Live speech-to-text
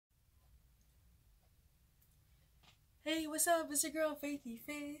Hey, what's up? It's your girl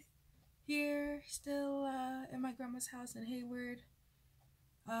Faithy-Faith here, still in my grandma's house in Hayward.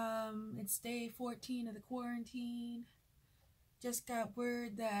 It's day 14 of the quarantine. Just got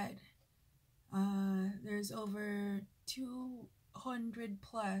word that there's over 200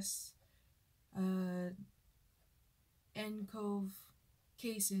 plus nCoV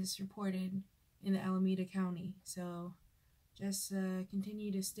cases reported in the Alameda County. So just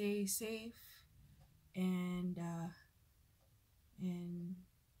continue to stay safe and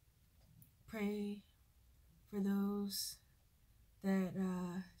pray for those that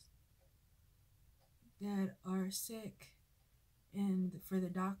are sick, and for the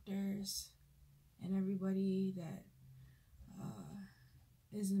doctors and everybody that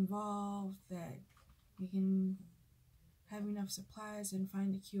is involved, that we can have enough supplies and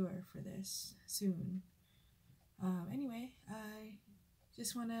find a cure for this soon. Anyway, I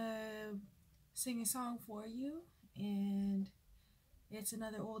just want to sing a song for you, and it's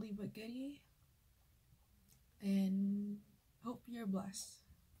another oldie but goodie, and hope you're blessed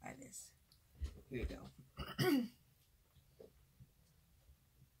by this. Here you go.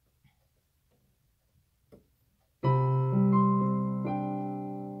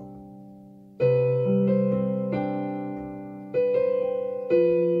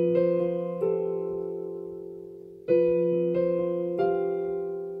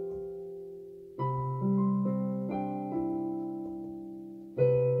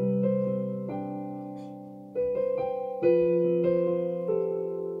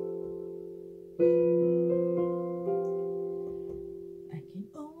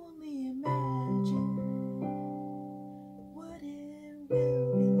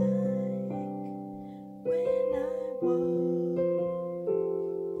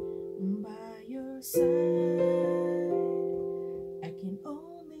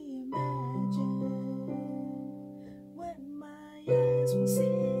 Will see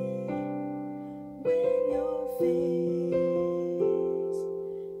when your face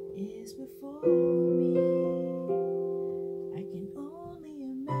is before me. I can only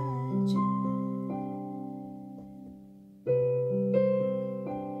imagine.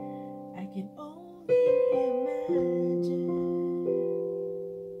 I can only imagine.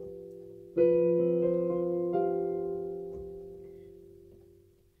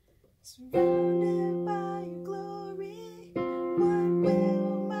 Surrounded by your glory, what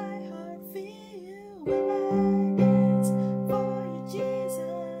will my heart feel? Will I dance for you,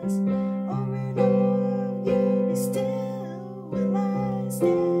 Jesus? Or in awe of you be still? Will I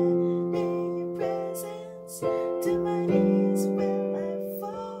stand in your presence? To my knees will I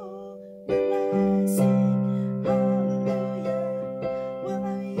fall? Will I sing hallelujah? Will I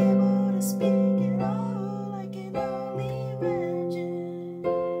be able to speak it all? I can only imagine.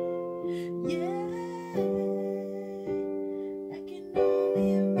 Yeah, I can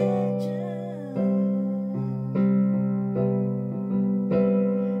only imagine.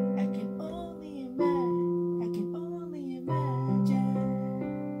 I can only imagine. I can only imagine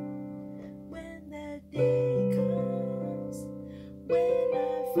when that day comes, when I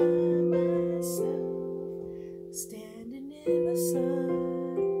find myself standing in the sun.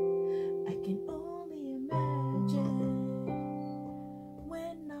 I can only imagine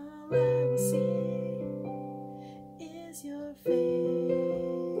when all I will see is your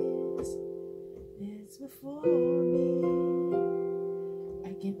face. It's before me.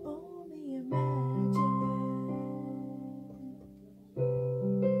 I can only imagine.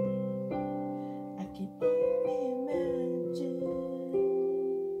 I can only imagine.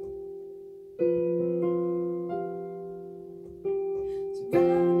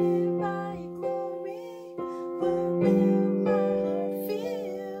 Surrounded by your glory, what will my heart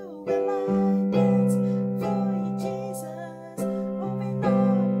feel? Will I dance for you, Jesus? Or in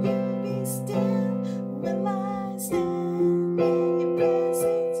awe of you be still? Will I stand in your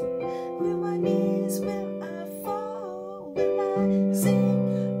presence? To my knees will I fall? Will I sing